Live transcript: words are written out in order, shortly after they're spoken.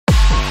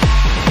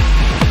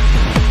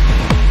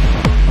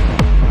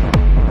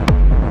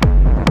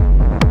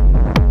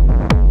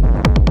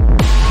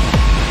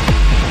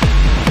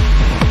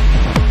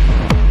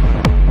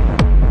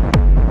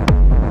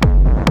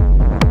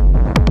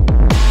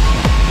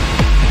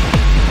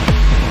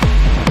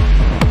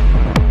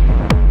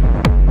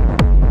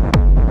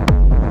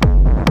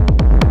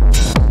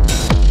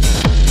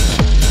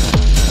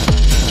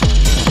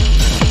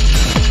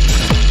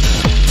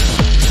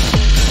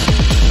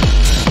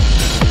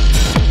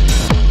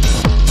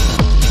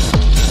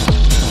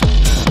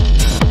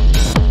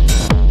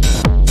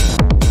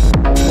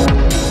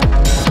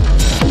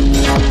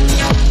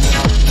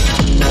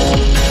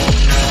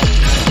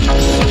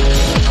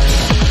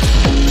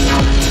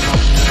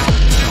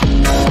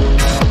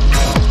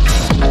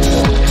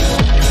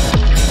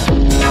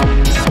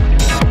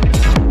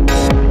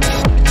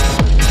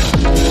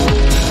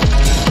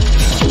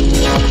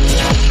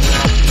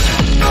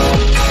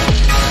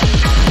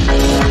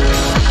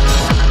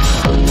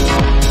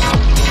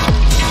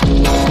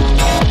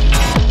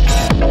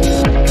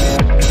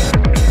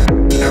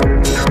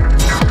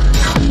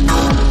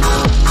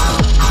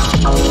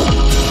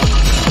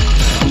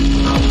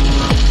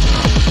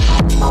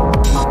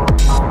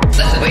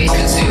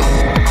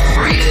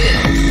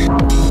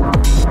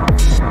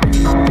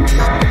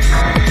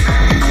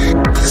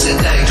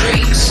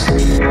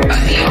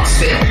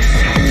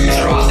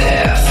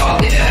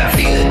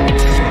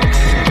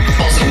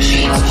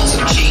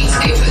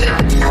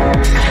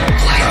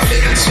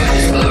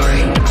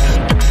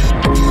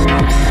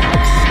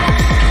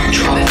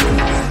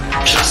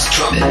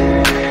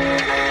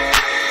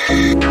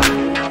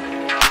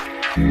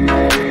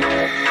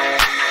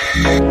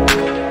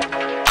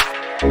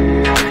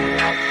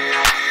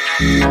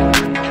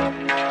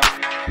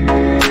Let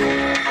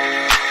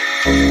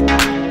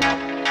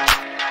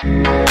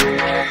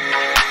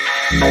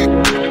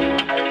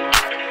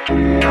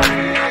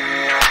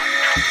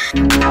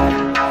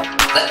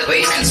the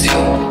bass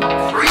consume,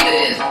 breathe it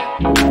in.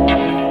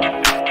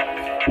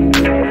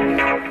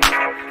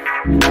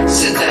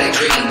 Synthetic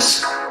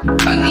dreams,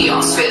 a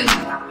neon spin.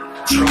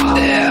 Drop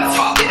the air,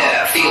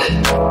 feel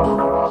it.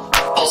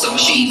 Pulse of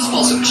machines,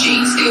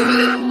 deal with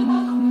it.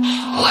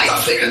 Lights are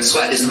flickering,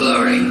 sweat is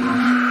blurring.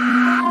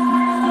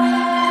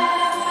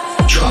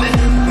 Drum it,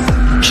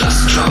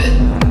 just drum it.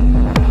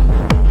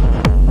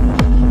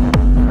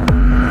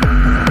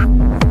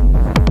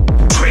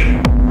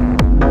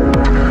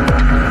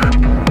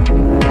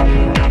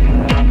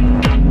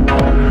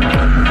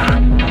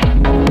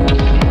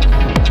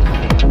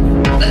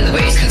 Let the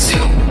bass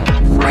consume,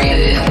 breathe it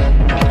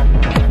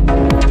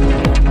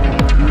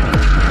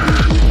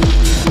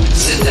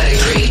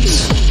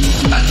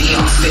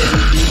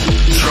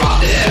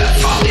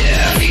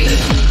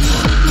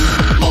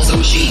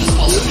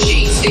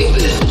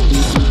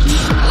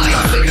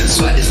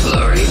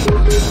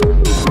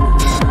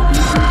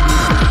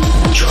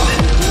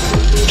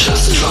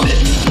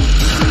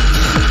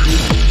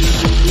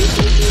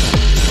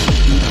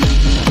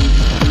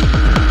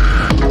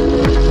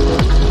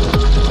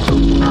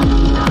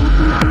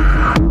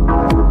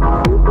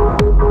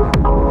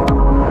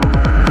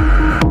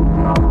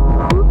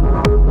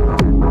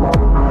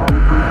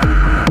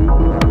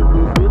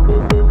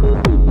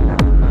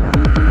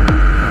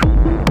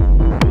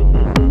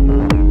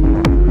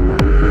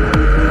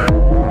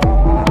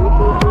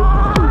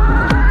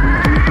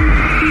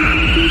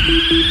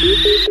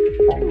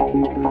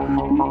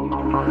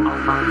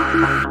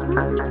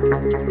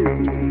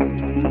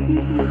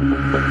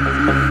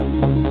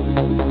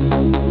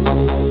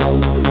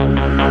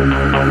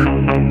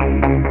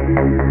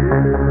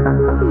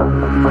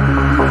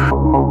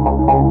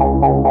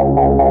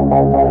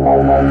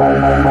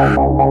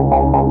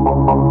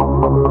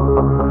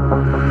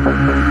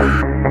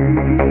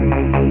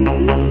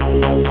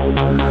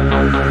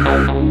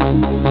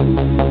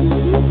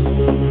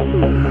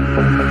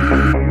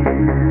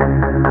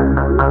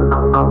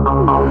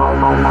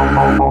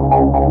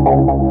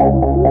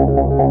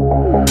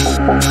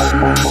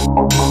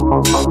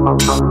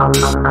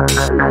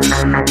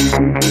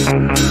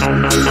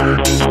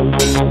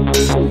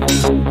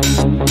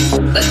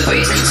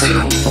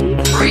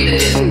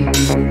in.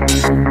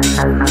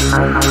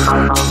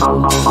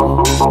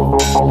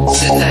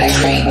 Synthetic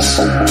dreams,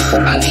 a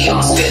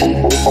neon spin.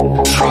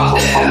 Drop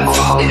the air,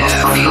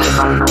 feel it.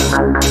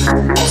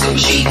 Pulse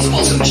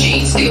of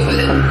machines, deal with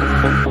it.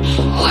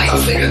 Lights are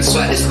flickering,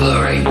 sweat is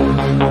blurring.